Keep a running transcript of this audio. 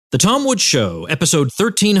The Tom Woods Show, episode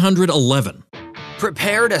 1311.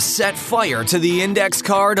 Prepare to set fire to the index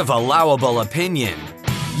card of allowable opinion.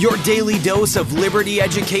 Your daily dose of liberty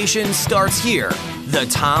education starts here. The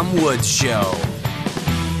Tom Woods Show.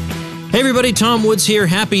 Hey everybody, Tom Woods here.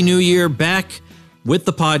 Happy New Year. Back with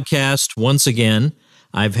the podcast once again.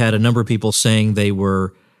 I've had a number of people saying they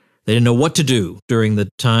didn't know what to do during the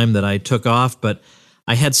time that I took off, but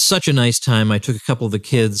I had such a nice time. I took a couple of the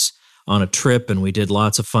kids on a trip and we did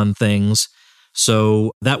lots of fun things.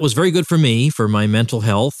 So that was very good for me, for my mental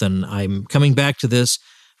health, and I'm coming back to this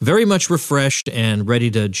very much refreshed and ready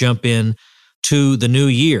to jump in to the new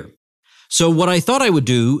year. So what I thought I would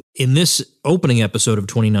do in this opening episode of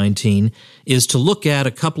 2019 is to look at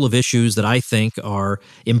a couple of issues that I think are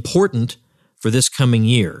important for this coming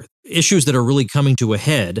year, issues that are really coming to a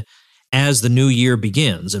head as the new year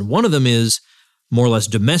begins. And one of them is more or less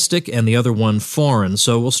domestic, and the other one foreign.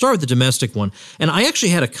 So we'll start with the domestic one. And I actually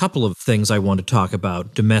had a couple of things I want to talk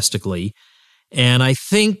about domestically. And I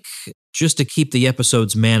think just to keep the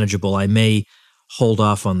episodes manageable, I may hold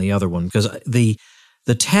off on the other one, because the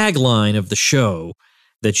tagline of the show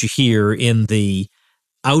that you hear in the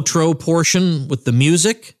outro portion with the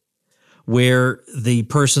music, where the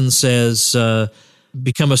person says,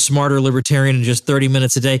 become a smarter libertarian in just 30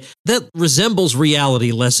 minutes a day, that resembles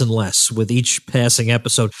reality less and less with each passing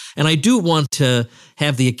episode. And I do want to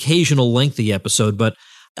have the occasional lengthy episode, but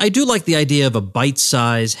I do like the idea of a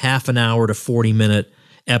bite-size half an hour to 40-minute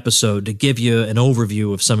episode to give you an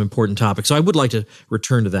overview of some important topics. So I would like to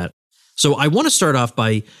return to that. So I want to start off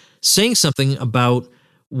by saying something about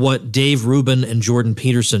what Dave Rubin and Jordan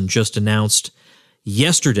Peterson just announced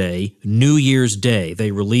yesterday, New Year's Day.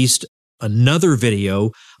 They released another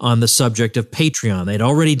video on the subject of Patreon. They'd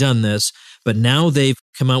already done this, but now they've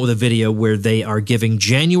come out with a video where they are giving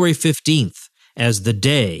January 15th as the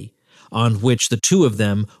day on which the two of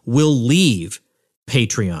them will leave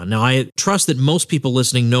Patreon. Now, I trust that most people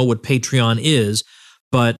listening know what Patreon is,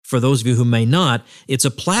 but for those of you who may not, it's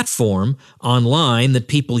a platform online that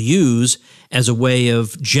people use as a way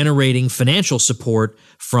of generating financial support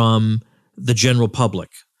from the general public,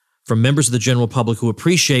 from members of the general public who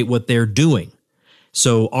appreciate what they're doing.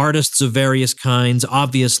 So artists of various kinds,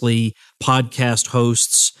 obviously podcast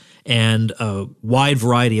hosts, and a wide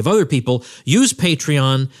variety of other people use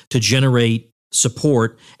Patreon to generate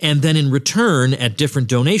support, and then in return, at different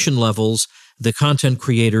donation levels, the content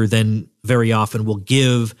creator then very often will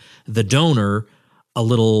give the donor a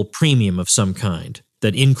little premium of some kind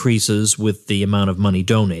that increases with the amount of money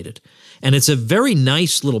donated. And it's a very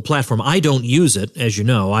nice little platform. I don't use it, as you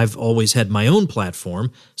know. I've always had my own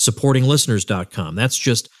platform, supportinglisteners.com. That's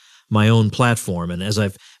just my own platform. And as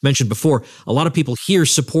I've mentioned before, a lot of people hear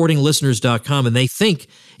supportinglisteners.com and they think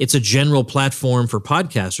it's a general platform for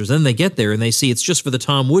podcasters. Then they get there and they see it's just for the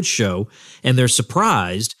Tom Woods Show, and they're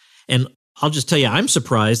surprised. And I'll just tell you, I'm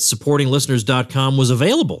surprised supportinglisteners.com was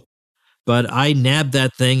available. But I nabbed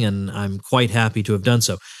that thing, and I'm quite happy to have done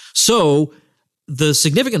so. So the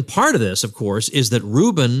significant part of this, of course, is that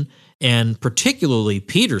Rubin and particularly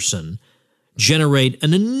Peterson generate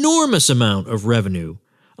an enormous amount of revenue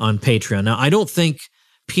on Patreon. Now, I don't think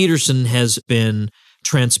Peterson has been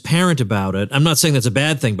transparent about it. I'm not saying that's a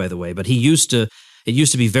bad thing, by the way, but it used to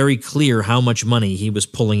be very clear how much money he was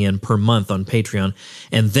pulling in per month on Patreon,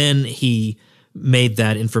 and then he made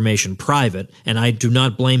that information private, and I do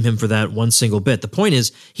not blame him for that one single bit. The point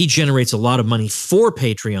is, he generates a lot of money for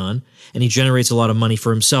Patreon, and he generates a lot of money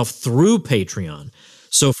for himself through Patreon.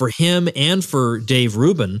 So for him and for Dave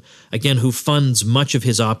Rubin, again, who funds much of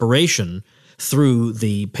his operation through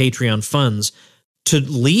the Patreon funds, to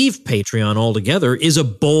leave Patreon altogether is a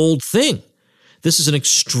bold thing. This is an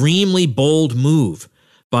extremely bold move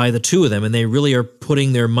by the two of them, and they really are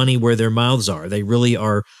putting their money where their mouths are. They really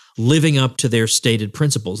are living up to their stated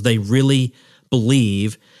principles. They really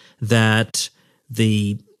believe that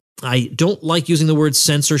I don't like using the word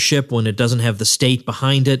censorship when it doesn't have the state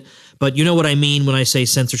behind it, but you know what I mean when I say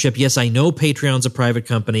censorship. Yes, I know Patreon's a private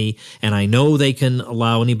company, and I know they can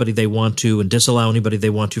allow anybody they want to and disallow anybody they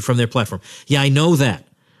want to from their platform. Yeah, I know that.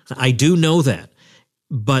 I do know that.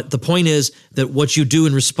 But the point is that what you do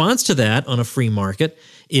in response to that on a free market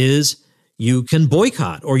is you can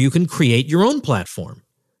boycott or you can create your own platform.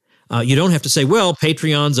 You don't have to say, well,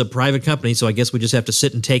 Patreon's a private company, so I guess we just have to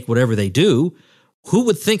sit and take whatever they do. Who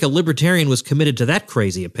would think a libertarian was committed to that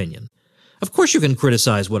crazy opinion? Of course you can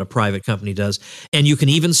criticize what a private company does, and you can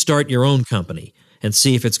even start your own company and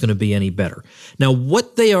see if it's going to be any better. Now,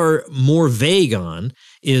 what they are more vague on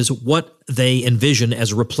is what they envision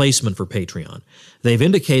as a replacement for Patreon. They've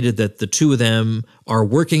indicated that the two of them are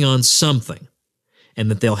working on something, and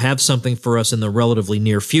that they'll have something for us in the relatively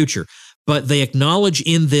near future. But they acknowledge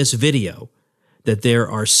in this video that there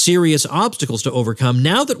are serious obstacles to overcome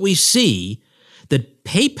now that we see that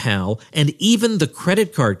PayPal and even the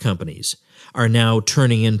credit card companies are now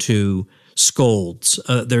turning into scolds.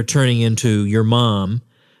 They're turning into your mom.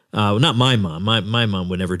 Not my mom. My mom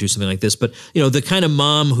would never do something like this. But, the kind of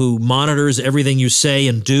mom who monitors everything you say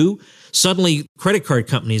and do, suddenly credit card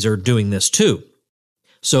companies are doing this too.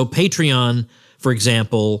 So Patreon, for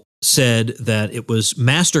example, said that it was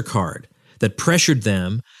MasterCard that pressured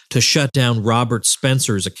them to shut down Robert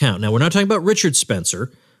Spencer's account. Now, we're not talking about Richard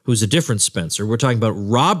Spencer, who's a different Spencer. We're talking about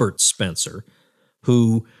Robert Spencer,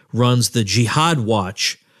 who runs the Jihad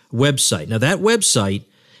Watch website. Now, that website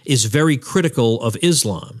is very critical of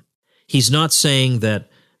Islam. He's not saying that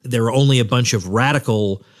there are only a bunch of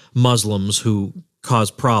radical Muslims who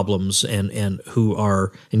cause problems and who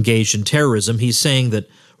are engaged in terrorism. He's saying that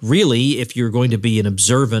really, if you're going to be an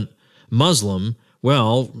observant Muslim,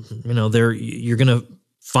 well, you're going to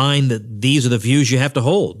find that these are the views you have to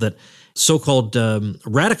hold, that so-called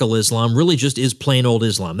radical Islam really just is plain old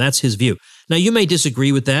Islam. That's his view. Now, you may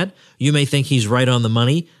disagree with that. You may think he's right on the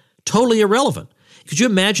money. Totally irrelevant. Could you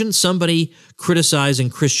imagine somebody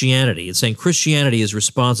criticizing Christianity and saying Christianity is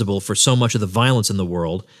responsible for so much of the violence in the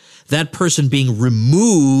world, that person being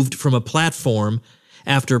removed from a platform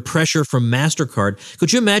after pressure from MasterCard?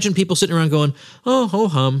 Could you imagine people sitting around going, oh,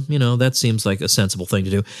 ho-hum, that seems like a sensible thing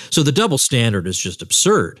to do. So the double standard is just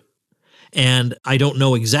absurd. And I don't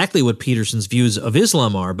know exactly what Peterson's views of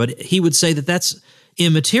Islam are, but he would say that that's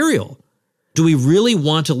immaterial. Do we really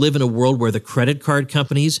want to live in a world where the credit card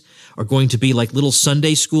companies are going to be like little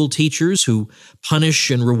Sunday school teachers who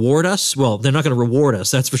punish and reward us? Well, they're not going to reward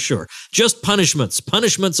us, that's for sure. Just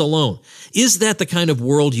punishments alone. Is that the kind of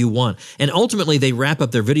world you want? And ultimately, they wrap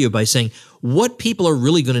up their video by saying what people are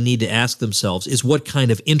really going to need to ask themselves is what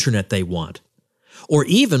kind of internet they want. Or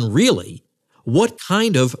even really, what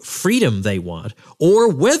kind of freedom they want,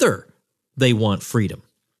 or whether they want freedom.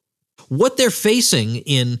 What they're facing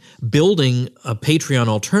in building a Patreon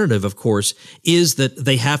alternative, of course, is that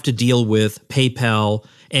they have to deal with PayPal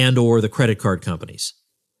and or the credit card companies.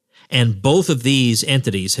 And both of these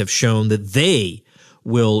entities have shown that they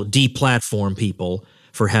will deplatform people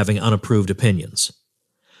for having unapproved opinions.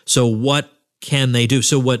 So what can they do?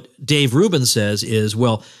 So what Dave Rubin says is,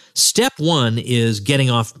 well, step one is getting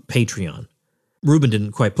off Patreon. Rubin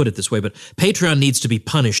didn't quite put it this way, but Patreon needs to be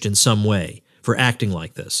punished in some way for acting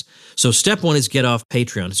like this. So step one is get off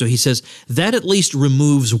Patreon. So he says that at least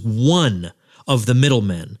removes one of the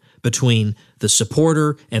middlemen between the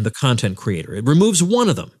supporter and the content creator. It removes one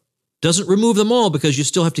of them. Doesn't remove them all because you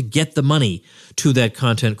still have to get the money to that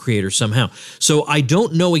content creator somehow. So I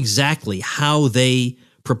don't know exactly how they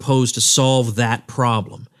propose to solve that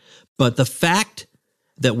problem. But the fact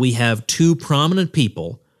that we have two prominent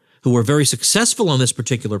people who are very successful on this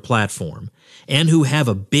particular platform and who have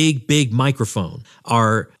a big microphone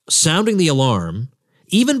are sounding the alarm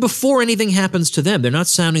even before anything happens to them. They're not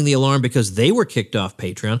sounding the alarm because they were kicked off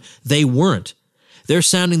Patreon. They weren't. They're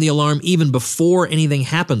sounding the alarm even before anything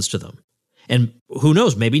happens to them. And who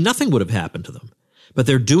knows, maybe nothing would have happened to them. But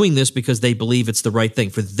they're doing this because they believe it's the right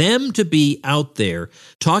thing. For them to be out there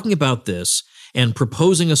talking about this and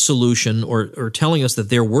proposing a solution or telling us that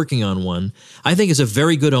they're working on one, I think is a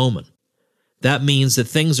very good omen. That means that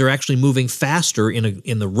things are actually moving faster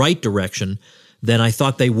in the right direction than I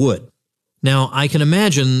thought they would. Now, I can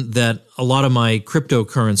imagine that a lot of my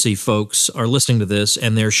cryptocurrency folks are listening to this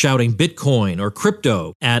and they're shouting Bitcoin or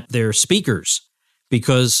crypto at their speakers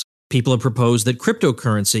because people have proposed that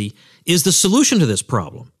cryptocurrency is the solution to this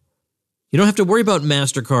problem. You don't have to worry about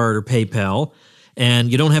MasterCard or PayPal.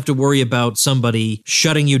 And you don't have to worry about somebody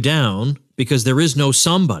shutting you down because there is no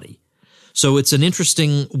somebody. So it's an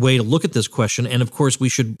interesting way to look at this question. And of course, we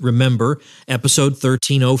should remember episode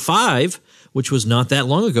 1305, which was not that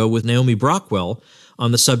long ago with Naomi Brockwell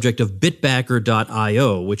on the subject of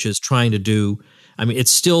bitbacker.io, which is trying to do,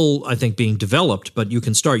 it's still, I think, being developed, but you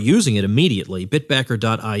can start using it immediately.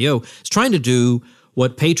 Bitbacker.io is trying to do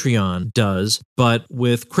what Patreon does, but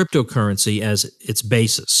with cryptocurrency as its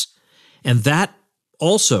basis. And that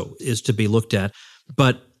also is to be looked at.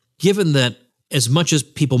 But given that as much as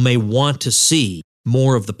people may want to see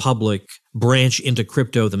more of the public branch into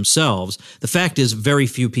crypto themselves, the fact is very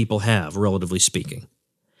few people have, relatively speaking.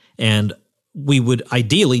 And we would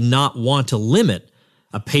ideally not want to limit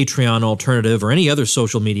a Patreon alternative or any other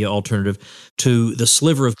social media alternative to the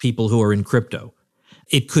sliver of people who are in crypto.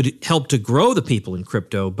 It could help to grow the people in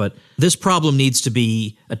crypto, but this problem needs to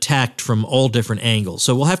be attacked from all different angles.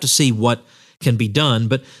 So we'll have to see what can be done,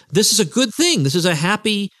 but this is a good thing. This is a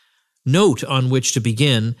happy note on which to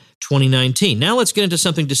begin 2019. Now let's get into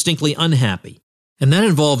something distinctly unhappy, and that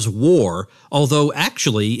involves war, although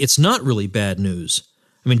actually it's not really bad news.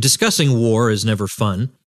 I mean, discussing war is never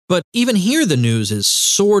fun, but even here the news is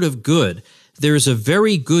sort of good. There's a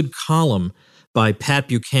very good column by Pat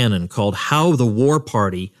Buchanan called How the War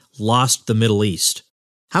Party Lost the Middle East.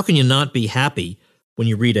 How can you not be happy when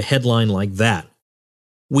you read a headline like that?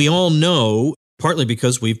 We all know, partly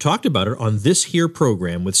because we've talked about it on this here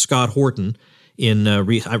program with Scott Horton in a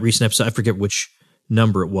recent episode. I forget which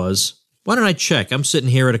number it was. Why don't I check? I'm sitting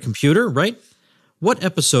here at a computer, right? What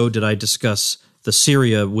episode did I discuss the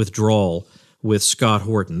Syria withdrawal with Scott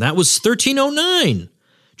Horton? That was 1309,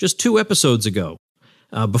 just 2 episodes ago,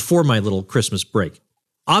 before my little Christmas break.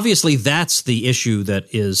 Obviously, that's the issue that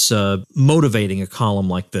is motivating a column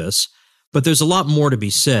like this, but there's a lot more to be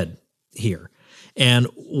said here. And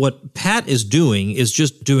what Pat is doing is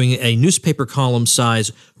just doing a newspaper column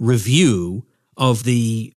size review of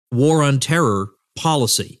the war on terror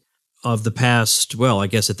policy of the past, well, I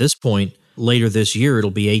guess at this point, later this year,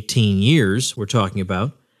 it'll be 18 years we're talking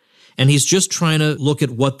about. And he's just trying to look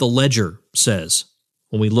at what the ledger says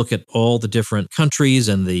when we look at all the different countries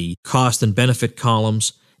and the cost and benefit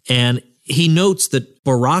columns. And he notes that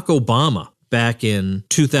Barack Obama, back in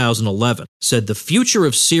 2011, said the future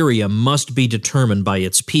of Syria must be determined by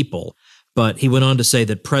its people. But he went on to say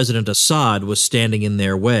that President Assad was standing in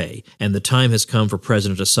their way, and the time has come for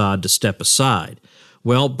President Assad to step aside.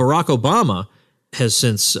 Well, Barack Obama has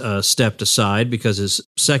since stepped aside because his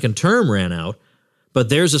second term ran out, but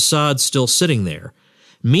there's Assad still sitting there.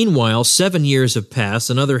 Meanwhile, 7 years have passed,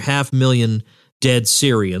 another 500,000 dead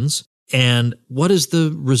Syrians, and what is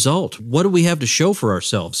the result? What do we have to show for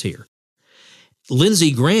ourselves here?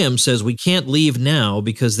 Lindsey Graham says we can't leave now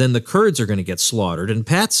because then the Kurds are going to get slaughtered. And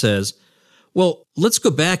Pat says, well, let's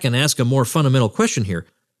go back and ask a more fundamental question here.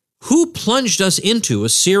 Who plunged us into a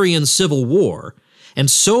Syrian civil war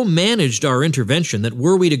and so managed our intervention that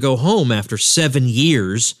were we to go home after 7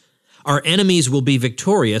 years, our enemies will be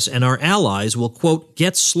victorious and our allies will, quote,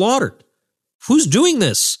 get slaughtered? Who's doing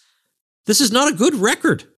this? This is not a good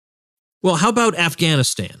record. Well, how about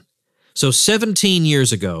Afghanistan? So 17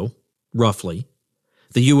 years ago, roughly,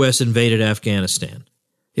 the U.S. invaded Afghanistan.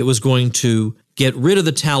 It was going to get rid of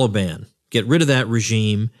the Taliban, get rid of that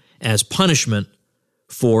regime as punishment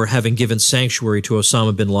for having given sanctuary to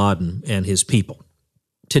Osama bin Laden and his people.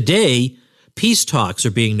 Today, peace talks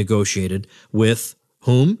are being negotiated with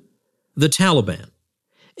whom? The Taliban.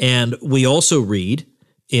 And we also read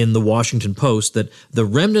in the Washington Post that the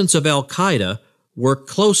remnants of al-Qaeda work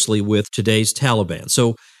closely with today's Taliban.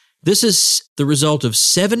 So this is the result of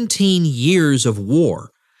 17 years of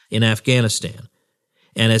war in Afghanistan.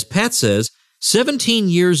 And as Pat says, 17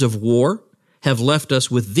 years of war have left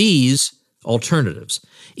us with these alternatives.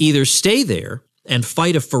 Either stay there and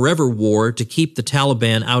fight a forever war to keep the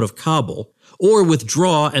Taliban out of Kabul, or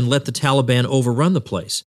withdraw and let the Taliban overrun the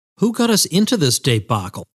place. Who got us into this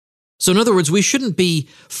debacle? So in other words, we shouldn't be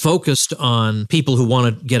focused on people who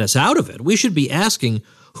want to get us out of it. We should be asking,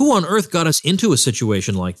 who on earth got us into a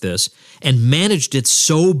situation like this and managed it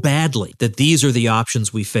so badly that these are the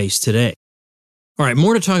options we face today? All right,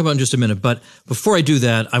 more to talk about in just a minute, but before I do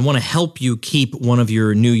that, I want to help you keep one of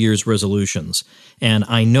your New Year's resolutions. And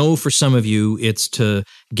I know for some of you, it's to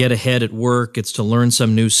get ahead at work, it's to learn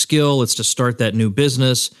some new skill, it's to start that new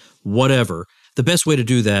business, whatever. The best way to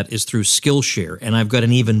do that is through Skillshare, and I've got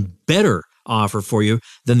an even better offer for you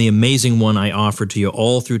than the amazing one I offered to you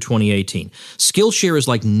all through 2018. Skillshare is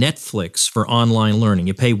like Netflix for online learning.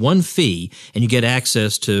 You pay one fee and you get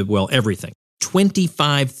access to, well, everything.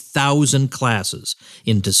 25,000 classes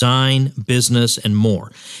in design, business, and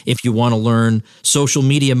more. If you want to learn social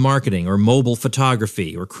media marketing or mobile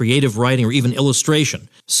photography or creative writing or even illustration,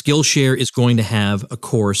 Skillshare is going to have a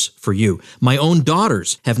course for you. My own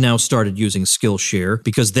daughters have now started using Skillshare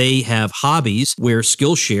because they have hobbies where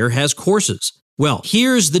Skillshare has courses. Well,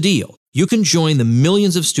 here's the deal. You can join the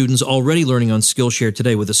millions of students already learning on Skillshare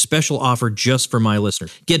today with a special offer just for my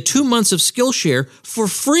listeners. Get 2 months of Skillshare for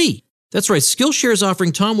free. That's right, Skillshare is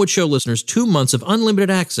offering Tom Woods Show listeners 2 months of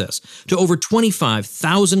unlimited access to over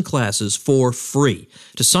 25,000 classes for free.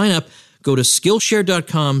 To sign up, go to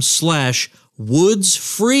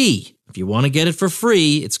Skillshare.com/woodsfree. If you want to get it for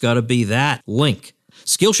free, it's got to be that link.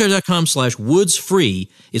 Skillshare.com/woodsfree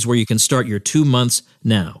is where you can start your 2 months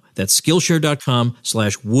now. That's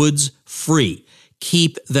Skillshare.com/woodsfree.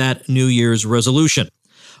 Keep that New Year's resolution.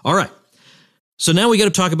 All right, so now we got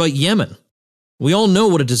to talk about Yemen. We all know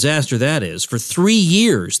what a disaster that is. For 3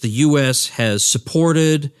 years, the U.S. has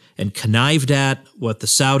supported and connived at what the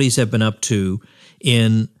Saudis have been up to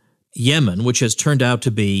in Yemen, which has turned out to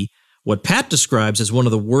be what Pat describes as one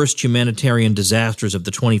of the worst humanitarian disasters of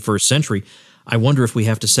the 21st century, I wonder if we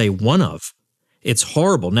have to say one of. It's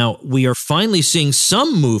horrible. Now, we are finally seeing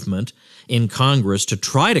some movement in Congress to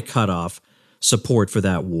try to cut off support for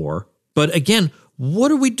that war. But again,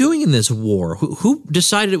 what are we doing in this war? Who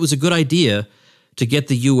decided it was a good idea to get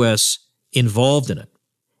the U.S. involved in it?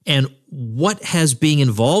 And what has being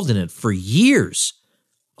involved in it for years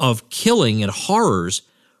of killing and horrors,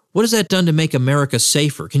 what has that done to make America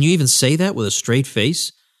safer? Can you even say that with a straight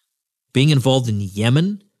face? Being involved in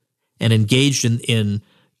Yemen and engaged in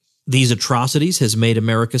these atrocities has made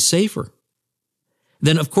America safer.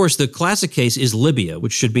 Then, of course, the classic case is Libya,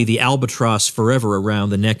 which should be the albatross forever around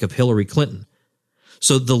the neck of Hillary Clinton.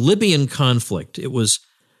 So the Libyan conflict, it was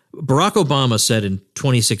Barack Obama said in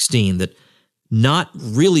 2016 that not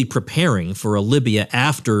really preparing for a Libya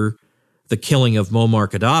after the killing of Muammar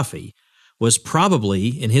Gaddafi was probably,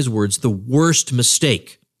 in his words, the worst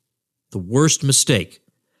mistake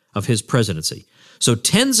of his presidency. So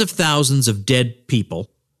tens of thousands of dead people,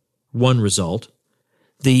 one result.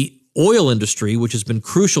 The oil industry, which has been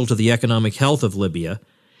crucial to the economic health of Libya,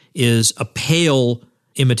 is a pale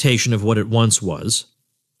imitation of what it once was.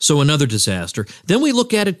 So another disaster. Then we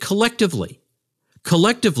look at it collectively.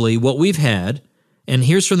 Collectively, what we've had, and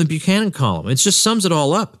here's from the Buchanan column, it just sums it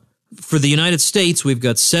all up. For the United States, we've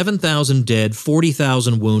got 7,000 dead,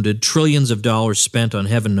 40,000 wounded, trillions of dollars spent on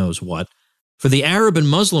heaven knows what. For the Arab and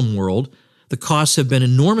Muslim world, the costs have been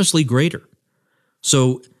enormously greater.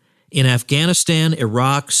 So in Afghanistan,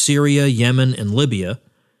 Iraq, Syria, Yemen, and Libya,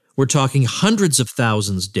 we're talking hundreds of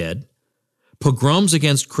thousands dead, pogroms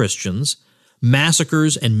against Christians,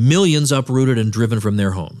 massacres, and millions uprooted and driven from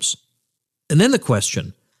their homes. And then the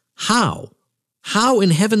question, how? How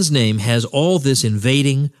in heaven's name has all this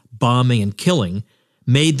invading, bombing, and killing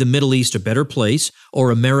made the Middle East a better place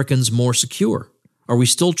or Americans more secure? Are we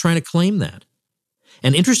still trying to claim that?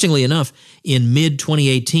 And interestingly enough, in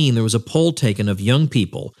mid-2018, there was a poll taken of young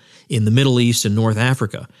people in the Middle East and North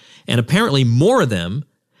Africa, and apparently more of them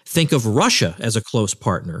think of Russia as a close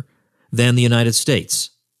partner than the United States.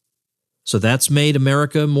 So that's made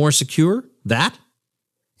America more secure? That?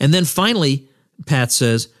 And then finally, Pat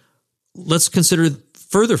says, let's consider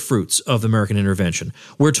further fruits of American intervention.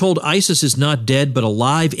 We're told ISIS is not dead but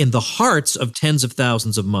alive in the hearts of tens of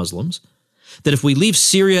thousands of Muslims, that if we leave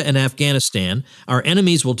Syria and Afghanistan, our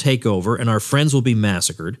enemies will take over and our friends will be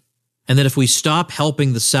massacred, and that if we stop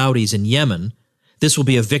helping the Saudis in Yemen, this will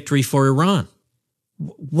be a victory for Iran.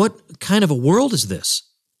 What kind of a world is this?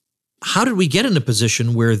 How did we get in a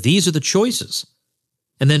position where these are the choices?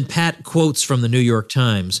 And then Pat quotes from the New York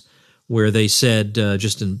Times, where they said,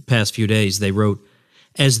 just in the past few days, they wrote,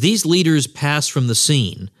 as these leaders pass from the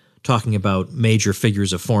scene, talking about major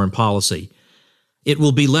figures of foreign policy, it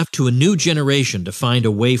will be left to a new generation to find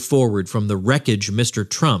a way forward from the wreckage Mr.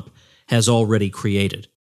 Trump has already created.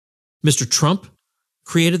 Mr. Trump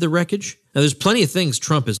created the wreckage? Now, there's plenty of things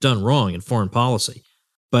Trump has done wrong in foreign policy,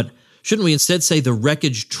 but shouldn't we instead say the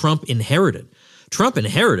wreckage Trump inherited? Trump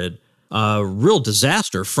inherited a real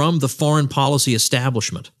disaster from the foreign policy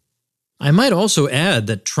establishment. I might also add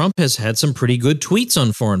that Trump has had some pretty good tweets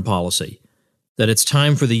on foreign policy, that it's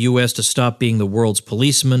time for the U.S. to stop being the world's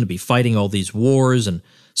policeman, to be fighting all these wars and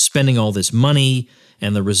spending all this money,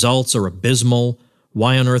 and the results are abysmal.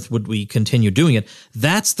 Why on earth would we continue doing it?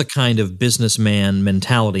 That's the kind of businessman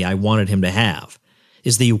mentality I wanted him to have,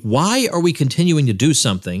 is the why are we continuing to do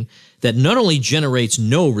something that not only generates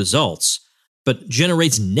no results, but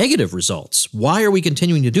generates negative results? Why are we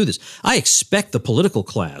continuing to do this? I expect the political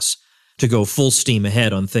class to go full steam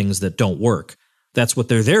ahead on things that don't work. That's what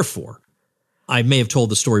they're there for. I may have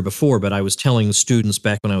told the story before, but I was telling students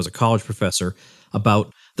back when I was a college professor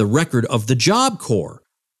about the record of the Job Corps,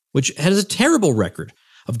 which has a terrible record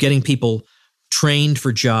of getting people trained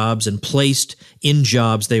for jobs and placed in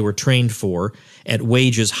jobs they were trained for at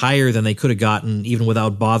wages higher than they could have gotten even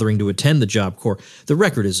without bothering to attend the Job Corps. The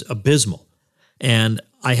record is abysmal. And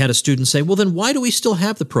I had a student say, well, then why do we still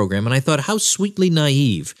have the program? And I thought, how sweetly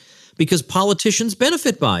naive, because politicians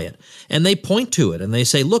benefit by it. And they point to it and they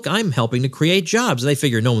say, look, I'm helping to create jobs. And they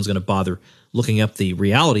figure no one's going to bother looking up the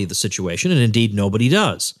reality of the situation. And indeed, nobody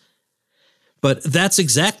does. But that's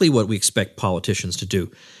exactly what we expect politicians to do.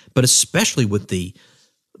 But especially with the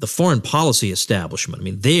foreign policy establishment. I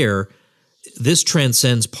mean, this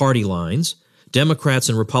transcends party lines. Democrats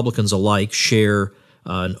and Republicans alike share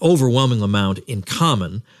an overwhelming amount in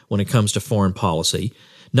common when it comes to foreign policy,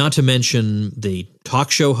 not to mention the talk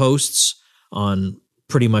show hosts on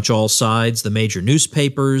pretty much all sides. The major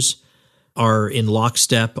newspapers are in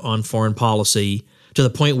lockstep on foreign policy to the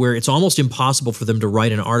point where it's almost impossible for them to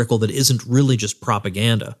write an article that isn't really just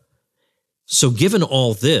propaganda. So given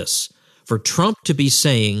all this, for Trump to be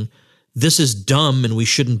saying this is dumb and we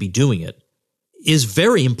shouldn't be doing it is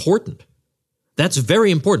very important. That's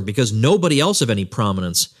very important because nobody else of any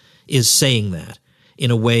prominence is saying that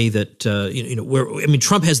in a way that,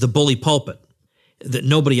 Trump has the bully pulpit that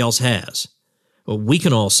nobody else has. Well, we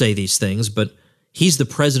can all say these things, but he's the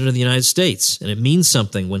president of the United States, and it means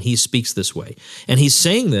something when he speaks this way. And he's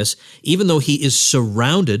saying this even though he is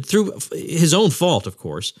surrounded, through his own fault, of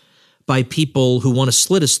course, by people who want to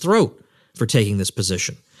slit his throat for taking this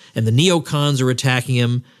position. And the neocons are attacking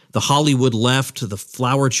him. The Hollywood left, the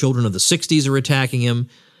flower children of the 60s are attacking him.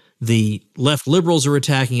 The left liberals are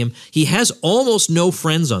attacking him. He has almost no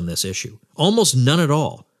friends on this issue, almost none at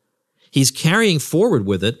all. He's carrying forward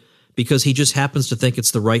with it because he just happens to think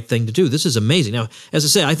it's the right thing to do. This is amazing. Now, as I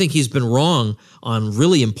say, I think he's been wrong on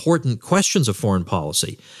really important questions of foreign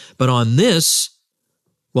policy. But on this,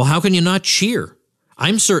 well, how can you not cheer?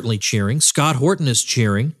 I'm certainly cheering. Scott Horton is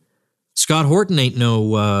cheering. Scott Horton ain't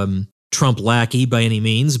no Trump lackey by any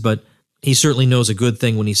means, but he certainly knows a good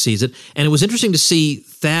thing when he sees it. And it was interesting to see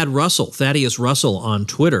Thaddeus Russell on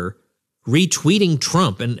Twitter retweeting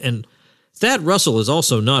Trump. And Thad Russell is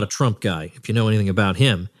also not a Trump guy, if you know anything about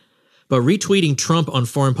him. But retweeting Trump on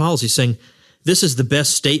foreign policy saying, this is the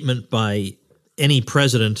best statement by any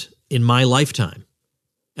president in my lifetime.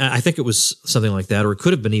 I think it was something like that, or it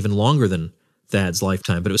could have been even longer than Thad's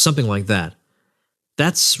lifetime, but it was something like that.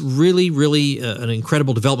 That's really, really an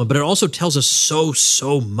incredible development, but it also tells us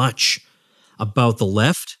so much about the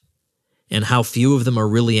left and how few of them are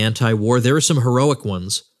really anti-war. There are some heroic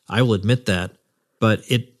ones, I will admit that, but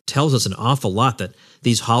it tells us an awful lot that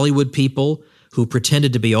these Hollywood people who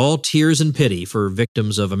pretended to be all tears and pity for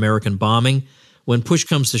victims of American bombing, when push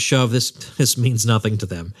comes to shove, this means nothing to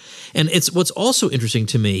them. And it's what's also interesting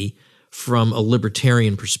to me from a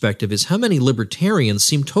libertarian perspective is how many libertarians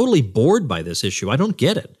seem totally bored by this issue. I don't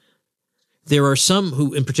get it. There are some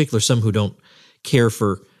who, in particular, some who don't care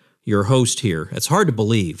for your host here. It's hard to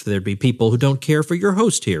believe there'd be people who don't care for your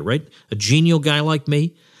host here, right? A genial guy like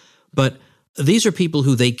me. But these are people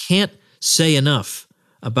who they can't say enough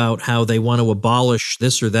about how they want to abolish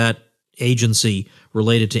this or that agency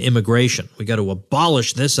related to immigration. We got to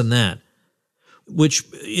abolish this and that, which,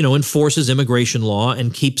 enforces immigration law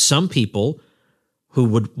and keeps some people who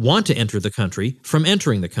would want to enter the country from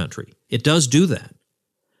entering the country. It does do that.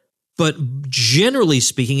 But generally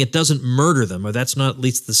speaking, it doesn't murder them, or that's not at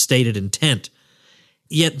least the stated intent.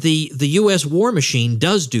 Yet the U.S. war machine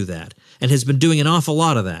does do that and has been doing an awful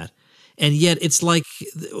lot of that. And yet it's like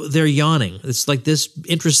they're yawning. It's like this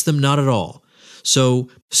interests them not at all. So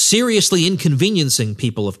seriously inconveniencing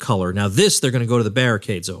people of color, now this they're going to go to the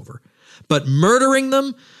barricades over. But murdering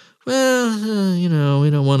them, well, we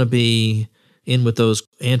don't want to be in with those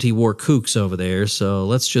anti-war kooks over there, so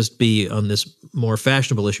let's just be on this more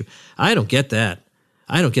fashionable issue. I don't get that.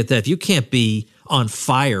 If you can't be on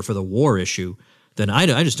fire for the war issue, then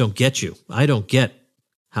I just don't get you. I don't get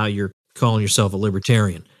how you're calling yourself a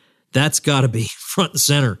libertarian. That's got to be front and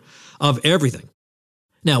center of everything.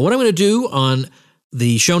 Now, what I'm going to do on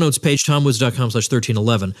the show notes page,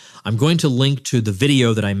 tomwoods.com/1311, I'm going to link to the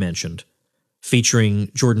video that I mentioned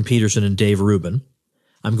featuring Jordan Peterson and Dave Rubin.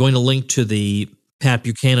 I'm going to link to the Pat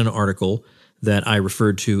Buchanan article that I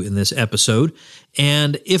referred to in this episode.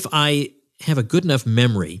 And if I have a good enough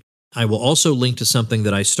memory, I will also link to something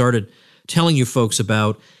that I started telling you folks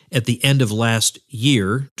about at the end of last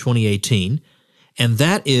year, 2018. And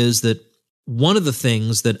that is that one of the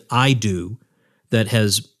things that I do that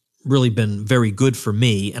has really been very good for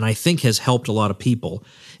me, and I think has helped a lot of people,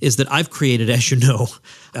 is that I've created, as you know,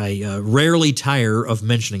 I rarely tire of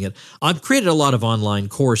mentioning it, I've created a lot of online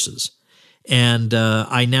courses. And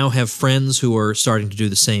I now have friends who are starting to do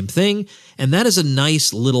the same thing, and that is a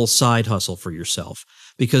nice little side hustle for yourself.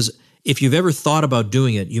 Because if you've ever thought about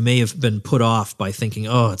doing it, you may have been put off by thinking,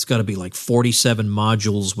 it's got to be like 47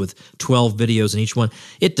 modules with 12 videos in each one.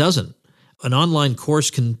 It doesn't. An online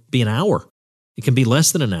course can be an hour. It can be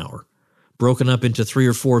less than an hour, broken up into 3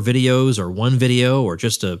 or 4 videos or one video or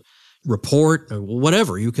just a report or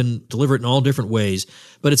whatever. You can deliver it in all different ways,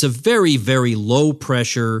 but it's a very, very low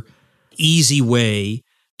pressure, easy way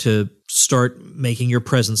to start making your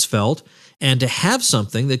presence felt and to have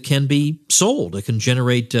something that can be sold, that can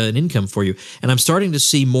generate an income for you. And I'm starting to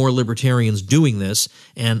see more libertarians doing this,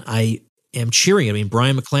 and I am cheering. I mean,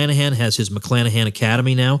 Brian McClanahan has his McClanahan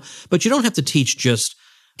Academy now, but you don't have to teach just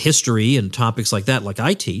history and topics like that like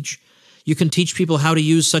I teach. You can teach people how to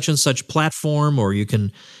use such and such platform, or you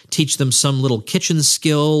can teach them some little kitchen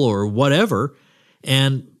skill or whatever,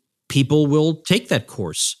 and people will take that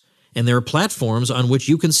course And there are platforms on which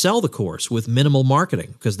you can sell the course with minimal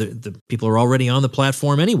marketing because the people are already on the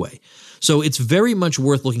platform anyway. So it's very much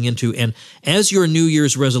worth looking into. And as your New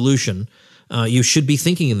Year's resolution, you should be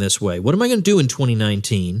thinking in this way. What am I going to do in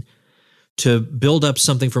 2019 to build up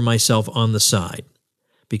something for myself on the side?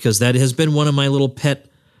 Because that has been one of my little pet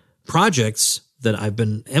projects that I've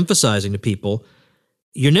been emphasizing to people.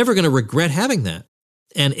 You're never going to regret having that.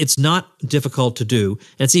 And it's not difficult to do.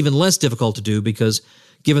 And it's even less difficult to do because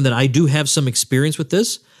given that I do have some experience with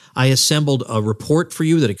this, I assembled a report for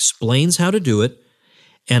you that explains how to do it.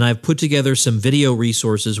 And I've put together some video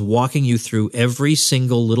resources walking you through every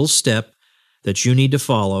single little step that you need to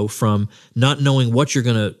follow, from not knowing what you're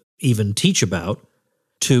going to even teach about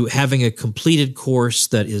to having a completed course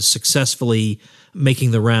that is successfully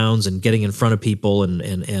making the rounds and getting in front of people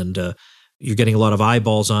and you're getting a lot of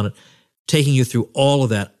eyeballs on it, taking you through all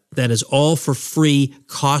of that. That is all for free,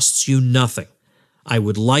 costs you nothing. I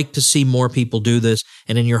would like to see more people do this,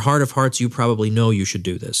 and in your heart of hearts, you probably know you should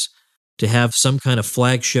do this, to have some kind of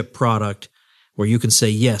flagship product where you can say,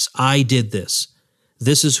 yes, I did this.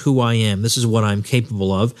 This is who I am. This is what I'm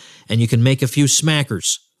capable of, and you can make a few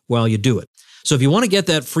smackers while you do it. So if you want to get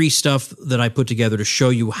that free stuff that I put together to show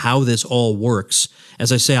you how this all works,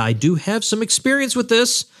 as I say, I do have some experience with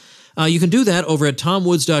this. You can do that over at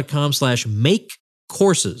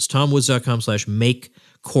tomwoods.com/make-courses,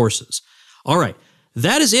 tomwoods.com/make-courses. All right.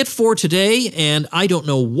 That is it for today, and I don't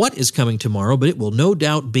know what is coming tomorrow, but it will no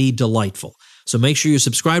doubt be delightful. So make sure you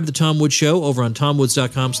subscribe to The Tom Woods Show over on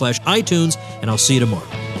tomwoods.com/iTunes, and I'll see you tomorrow.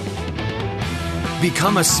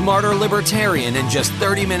 Become a smarter libertarian in just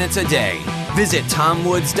 30 minutes a day. Visit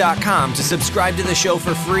tomwoods.com to subscribe to the show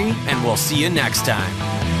for free, and we'll see you next time.